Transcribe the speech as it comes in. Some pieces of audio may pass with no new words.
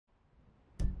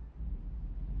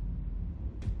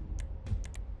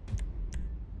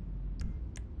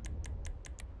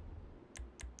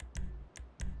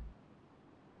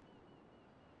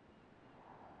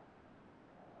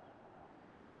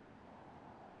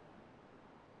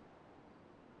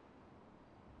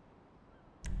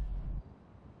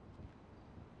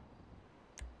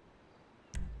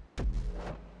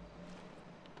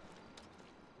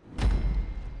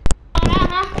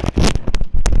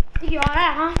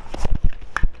huh?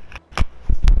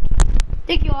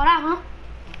 Think you alright, huh?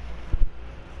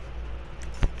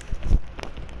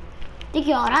 Think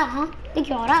you alright, huh? Think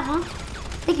you alright, huh?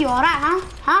 Think you alright, huh?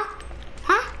 Huh?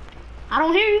 Huh? I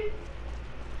don't hear you.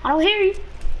 I don't hear you.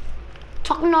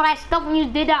 Talking all that stuff when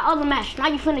you did that other match. Now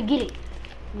you finna get it.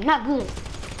 You're not good.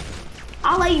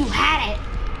 I'll let you have it.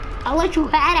 I'll let you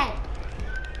have it.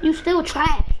 You still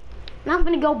trash. Now I'm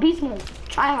finna go beast mode.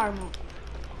 Try hard mode.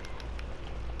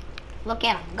 Look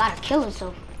at him. Gotta kill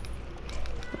himself.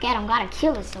 Look at him. Gotta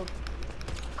kill himself.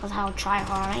 Cause how try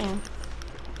hard I am.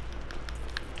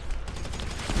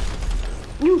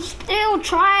 You still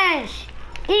trash.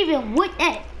 Even with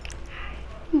that.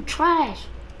 You trash.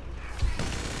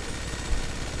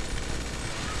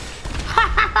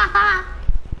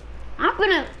 I'm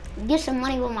gonna get some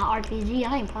money with my RPG.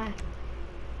 I ain't playing.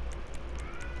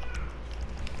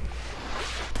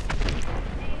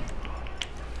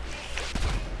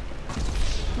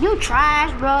 You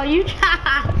trash, bro. You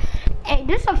trash. Hey,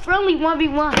 this a friendly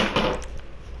 1v1.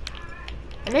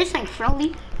 This ain't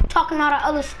friendly. I'm talking all that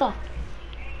other stuff.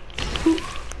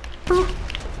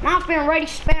 Now I'm finna ready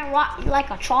spam rock like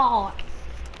a tryhard.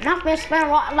 Now I'm finna spam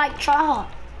rock like tryhard.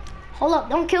 Hold up,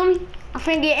 don't kill me. I'm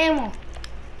finna get ammo.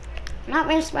 Now I'm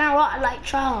finna spam rock like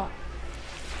tryhard.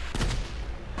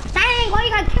 Dang, why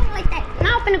you gotta kill me like that?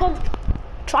 Now I'm finna go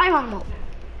tryhard mode.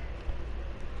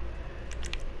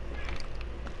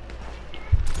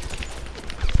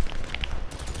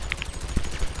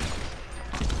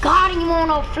 God, you on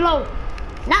no flow.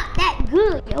 Not that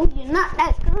good, yo. You're not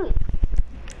that good.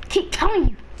 Keep telling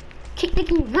you. Keep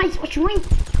thinking you're nice, but you ain't.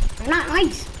 You're not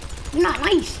nice. You're not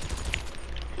nice.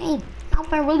 Hey, now I'm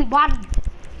finna really body you.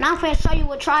 Now I'm finna show you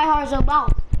what tryhard's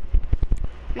about.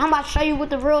 Now I'm about to show you what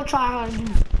the real tryhard do.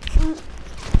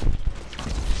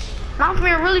 Now I'm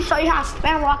finna really show you how to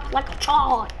spam rock like a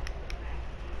tryhard.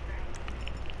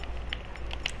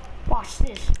 Watch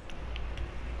this.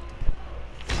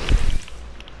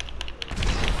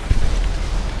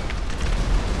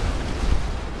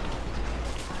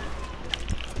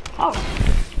 Oh.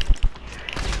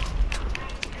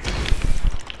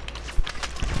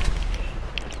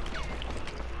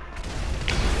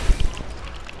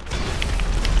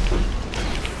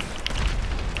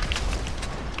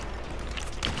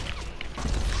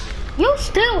 You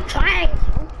still trying.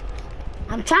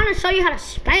 I'm trying to show you how to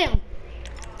spam.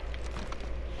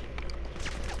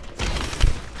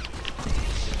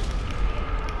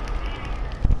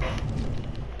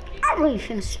 I'm really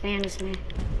finna spam this, man.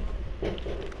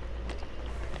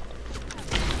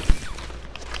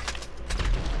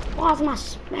 Why is my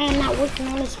spam not working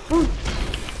on this fruit?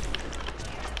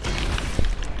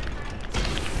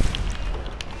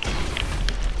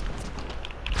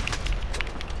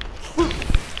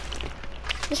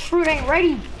 This fruit ain't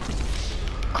ready.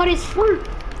 Cut his fruit.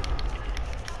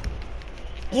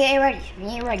 He ain't ready. He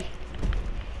ain't ready.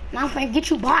 Now I'm finna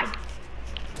get you body.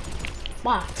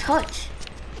 Wow, touch.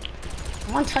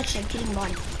 One touch and get him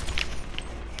body.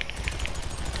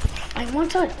 Like one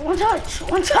touch, one touch,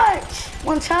 one touch,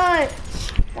 one touch,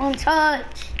 one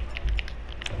touch.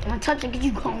 One touch and get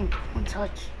you going. One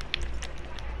touch.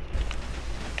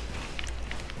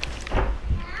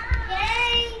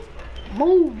 Jay.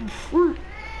 Move, fruit.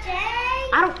 Jay.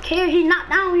 I don't care, he's not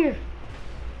down here.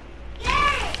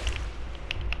 Jay.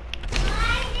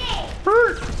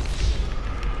 Fruit.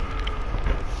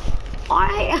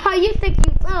 Alright, how you think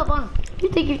you tough, huh? You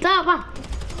think you tough, huh?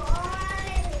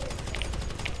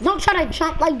 Don't try to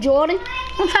jump like Jordan.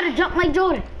 Don't try to jump like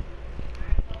Jordan.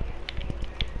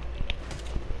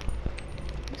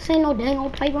 This ain't no dang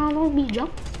old playground. Don't be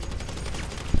jump.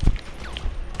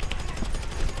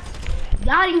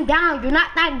 Y'all ain't down. You're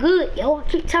not that good, yo. I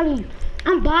keep telling you.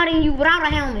 I'm bodying you without a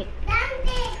helmet.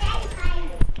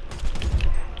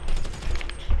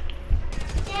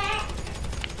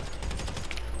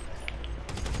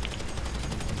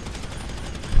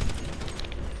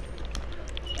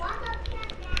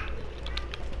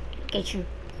 Look at you.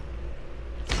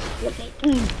 Look at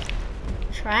you.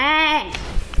 Trash.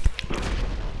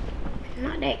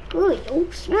 Not that good, yo.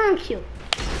 Smash you.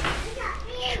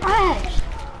 Trash.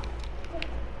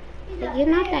 You're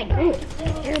not that good.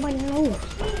 Everybody knows.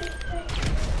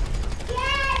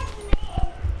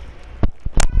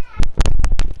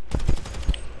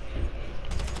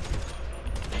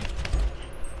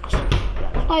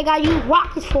 I got you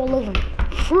rockets for a living.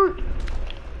 Fruit.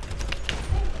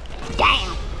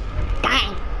 Damn.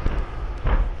 Dang.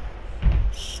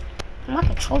 I'm not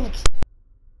controlling.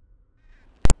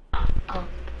 Oh.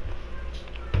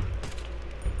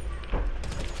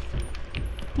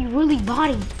 You really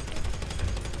body.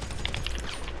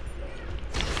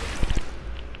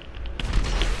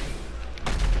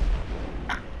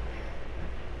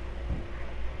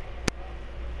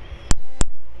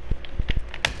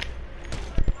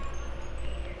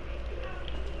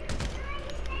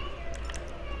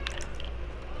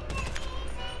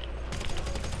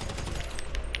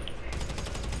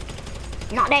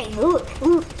 Not that good.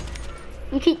 Fruit.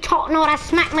 You keep talking all that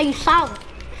smack, now you solid.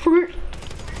 Fruit.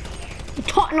 You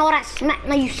talking all that smack,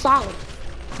 now you solid.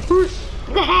 Fruit.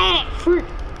 You can have that fruit.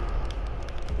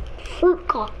 Fruit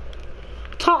cup.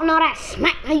 Talking all that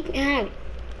smack, now you can have it.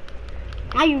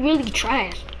 Now you really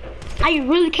trash. Now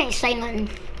you really can't say nothing.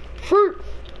 Fruit.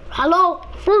 Hello?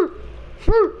 Fruit.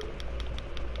 Fruit.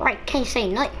 Right, can't say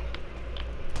nothing.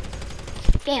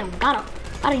 Damn, gotta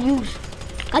use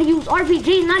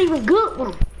RPG, not even good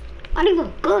with them. Not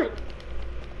even good.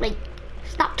 Like,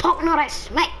 stop talking all that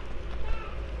smack.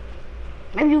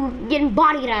 Maybe you getting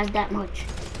bodied as that much.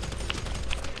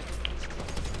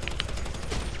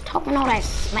 Talking all that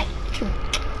smack.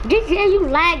 This year you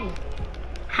lagging.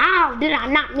 How did I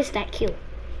not miss that kill?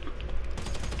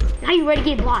 Now you ready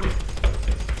to get bodied.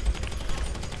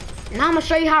 Now I'm gonna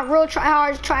show you how real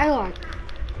tryhards try hard.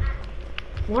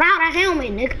 Without a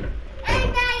helmet, nigga.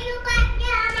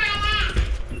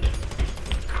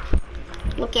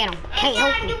 Look at him. Hey,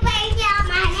 help me.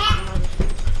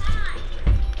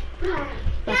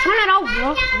 Yo, turn it off,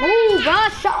 bro. Move, bro.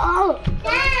 Shut up.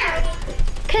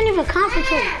 Can't even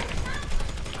concentrate.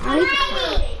 I need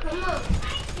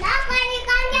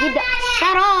to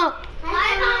shut up.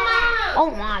 Oh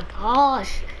my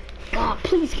gosh. God,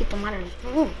 please get them out of this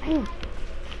room.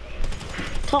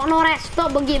 Talking all that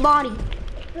stuff, but get body.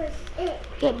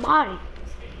 Get body.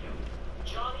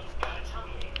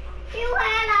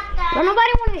 Don't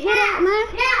nobody want to hear that, man.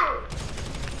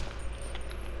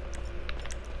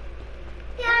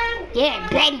 Yeah,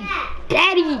 Betty.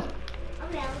 Betty.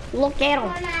 Look at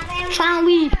him. Trying to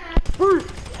leave fruit.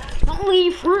 Don't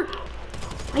leave fruit.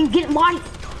 You getting body.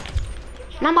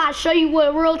 And I'm about to show you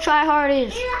what real tryhard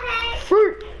is.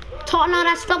 Fruit. Talking all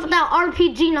that stuff without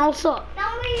RPG. Now what's up?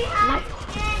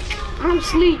 I'm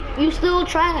asleep. You still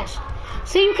trash.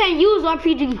 See, you can't use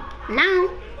RPG now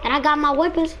that I got my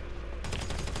weapons.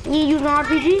 You ain't using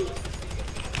RPG?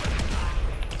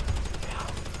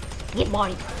 Get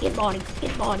bodied. Get bodied.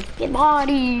 Get bodied. Get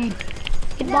bodied.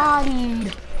 Get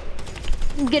bodied.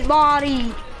 Get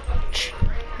bodied.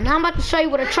 Now I'm about to show you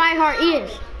what a tryhard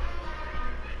is.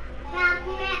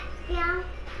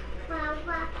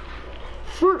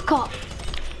 Fruit cup.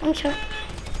 I'm sure.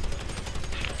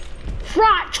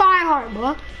 Fried tryhard,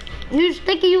 bro. You was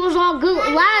thinking you was all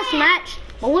good last match,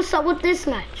 but what's up with this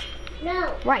match?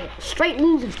 No. Right, straight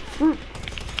losing. Fruit.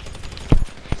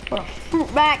 Bro,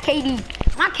 fruit bad KD.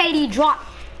 My KD dropped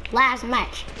last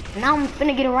match. Now I'm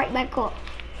finna get it right back up.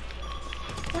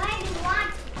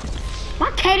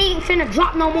 My KD ain't finna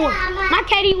drop no more. My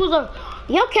KD was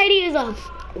your KD is a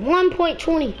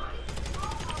 1.20.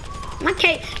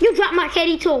 You dropped my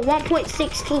KD to a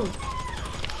 1.16.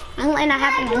 I ain't letting that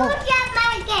happen no more.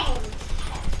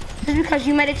 Just because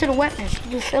you made it to the weapons,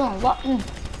 you feeling lucky.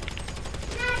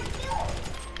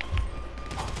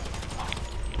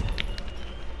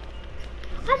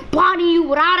 I'm bodying you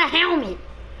without a helmet.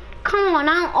 Come on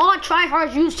now, all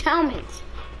tryhards use helmets.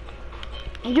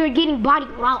 And you're getting bodied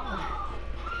without one.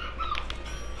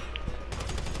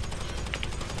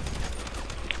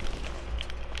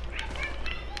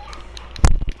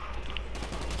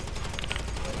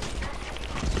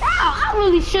 I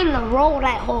really shouldn't have rolled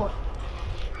that hard.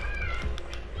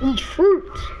 Eat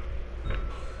fruit.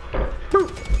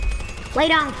 Fruit. Lay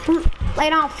down fruit. Lay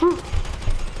down fruit.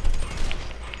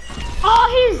 Oh,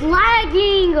 he's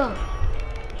lagging.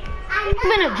 I'm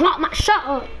gonna drop my. Shut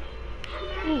up.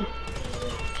 Hey,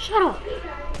 shut up.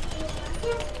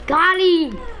 Got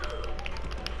him.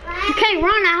 You can't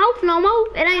run that house no more.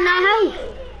 It ain't no house.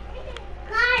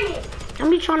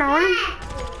 I'm just trying to run.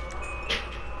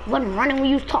 Wasn't running when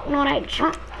you was talking all that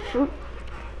junk fruit.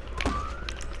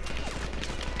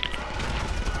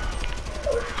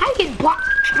 I get blocked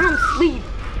trying to sleep.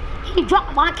 He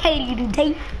dropped my KD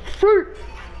today. Fruit.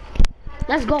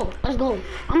 Let's go. Let's go.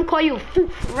 I'm gonna call you a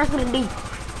fruit for the rest of the day.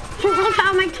 Fruit, don't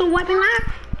try to make to a weapon now.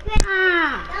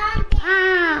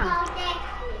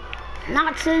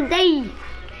 Not today.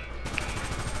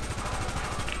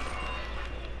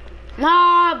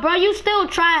 Nah, bro, you still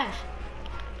trash.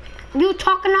 You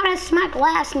talking all that smack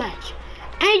last match.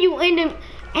 And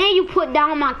you put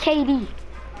down my KD.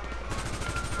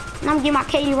 And I'm gonna get my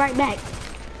KD right back.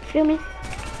 Feel me?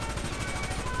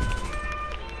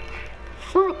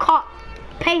 Fruit caught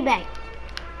payback.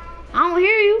 I don't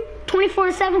hear you.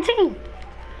 24-17.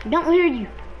 Don't hear you.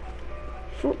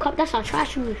 Fruit cup, that's how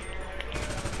trash you is.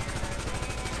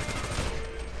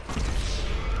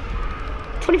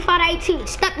 25-18.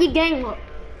 Step your game up.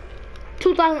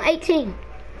 2018.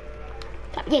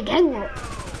 Step your game up.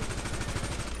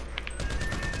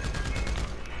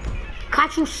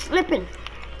 Caught you slipping.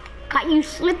 Caught you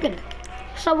slipping.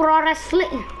 So with all that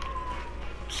slitting.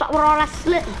 Stop with all that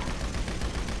slitting.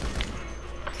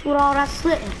 What's with all that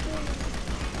slitting?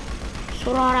 What's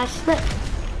with all that slitting?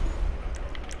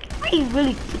 Why you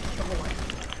really think you're hard?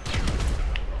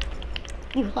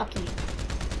 You lucky.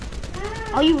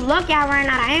 Oh, you lucky I ran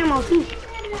out of ammo too.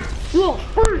 You a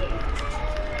freak.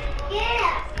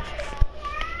 Yeah.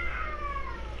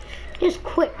 Just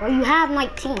quit, bro. You have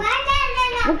 19.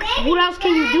 What else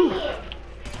can you do?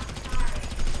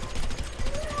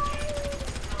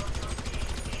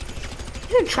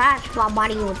 You're trash if I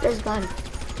body you with this gun.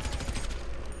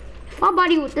 If I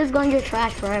body you with this gun, you're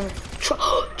trash forever.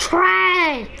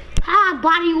 Trash! How I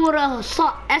body you with a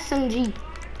assault SMG?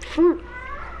 Fruit.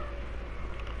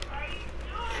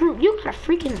 Fruit, you got a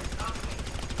freaking...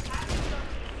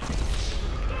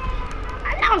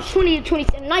 Now it's 20 to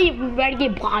 27. Now you're ready to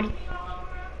get bodied.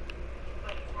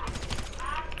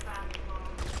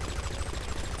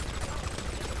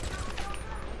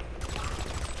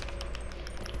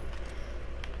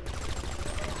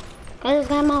 I just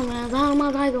got my hands out of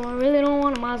my cycle. I really don't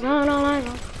want my son on my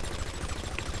phone.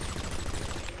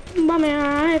 But man,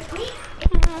 I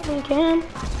can.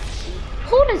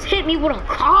 Who just hit me with a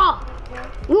car?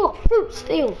 You a fruit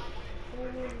still.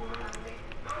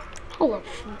 Hold up.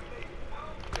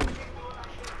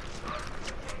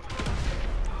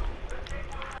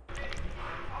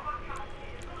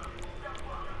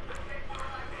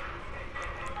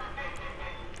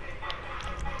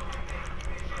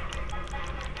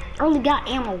 I only got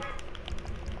ammo.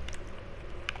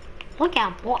 Look,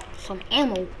 I bought some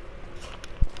ammo.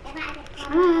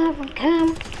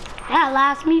 That'll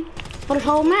last me for this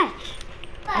whole match.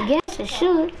 I guess it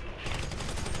should.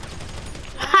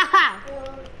 Haha.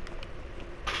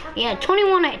 Yeah,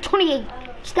 21 at 28.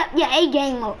 Step your A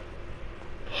game up.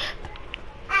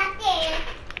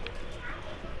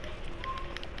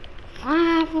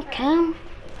 I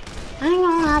ain't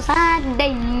going outside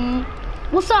today.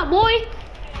 What's up, boy?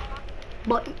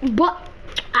 But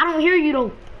I don't hear you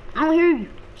though. I don't hear you,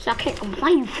 so I can't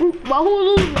complain. Fruit, but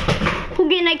who losing? Who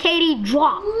getting that KD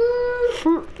drop?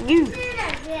 Fruit, you.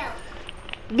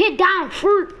 Get down,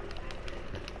 fruit.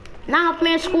 Now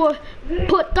man score.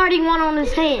 Put 31 on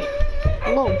his head.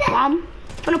 Hello, bum.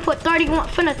 Finna put 31.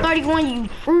 Finna 31 you,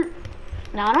 fruit.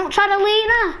 Now don't try to leave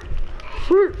now,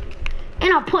 fruit.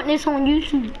 And I'm putting this on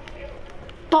YouTube.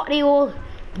 Thought they will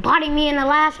body me in the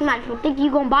last match, but think you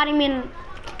gonna body me in?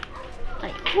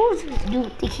 Like, who's this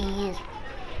dude think he is?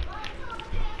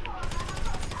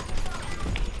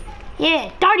 Yeah,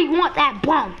 30 want that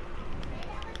bomb.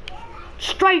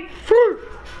 Straight fruit.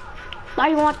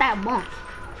 30 want that bomb.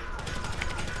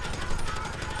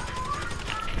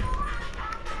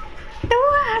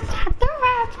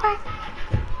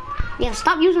 Yeah,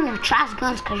 stop using them trash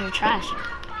guns because you're trash.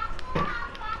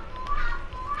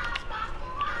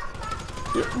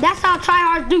 That's how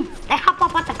tryhards do. They hop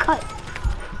up at the cut.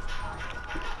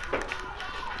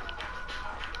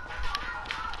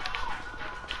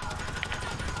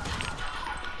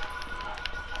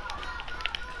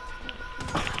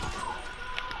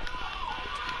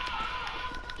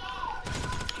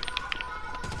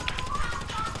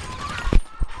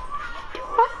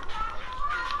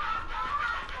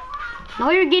 Now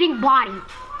you're getting bodied.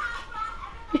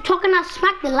 You're talking that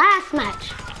smack the last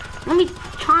match. Let me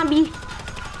try and be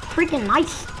freaking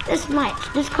nice this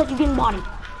match just because you're getting bodied.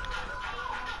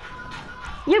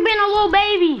 You've been a little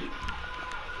baby.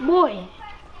 Boy,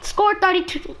 score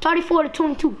 34 to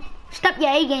 22. Step your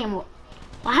A game up.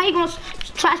 Well, how you gonna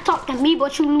trash talk to me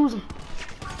but you losing?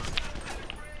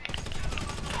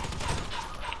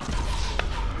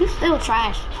 You still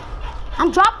trash.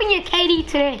 I'm dropping your KD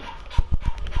today.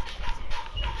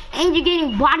 And you're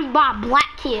getting bodied by a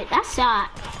black kid. That's sad.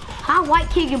 How a white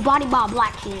kid get bodied by a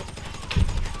black kid?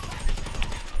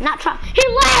 Not try. He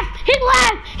left. He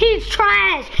left. He's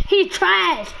trash. He's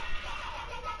trash.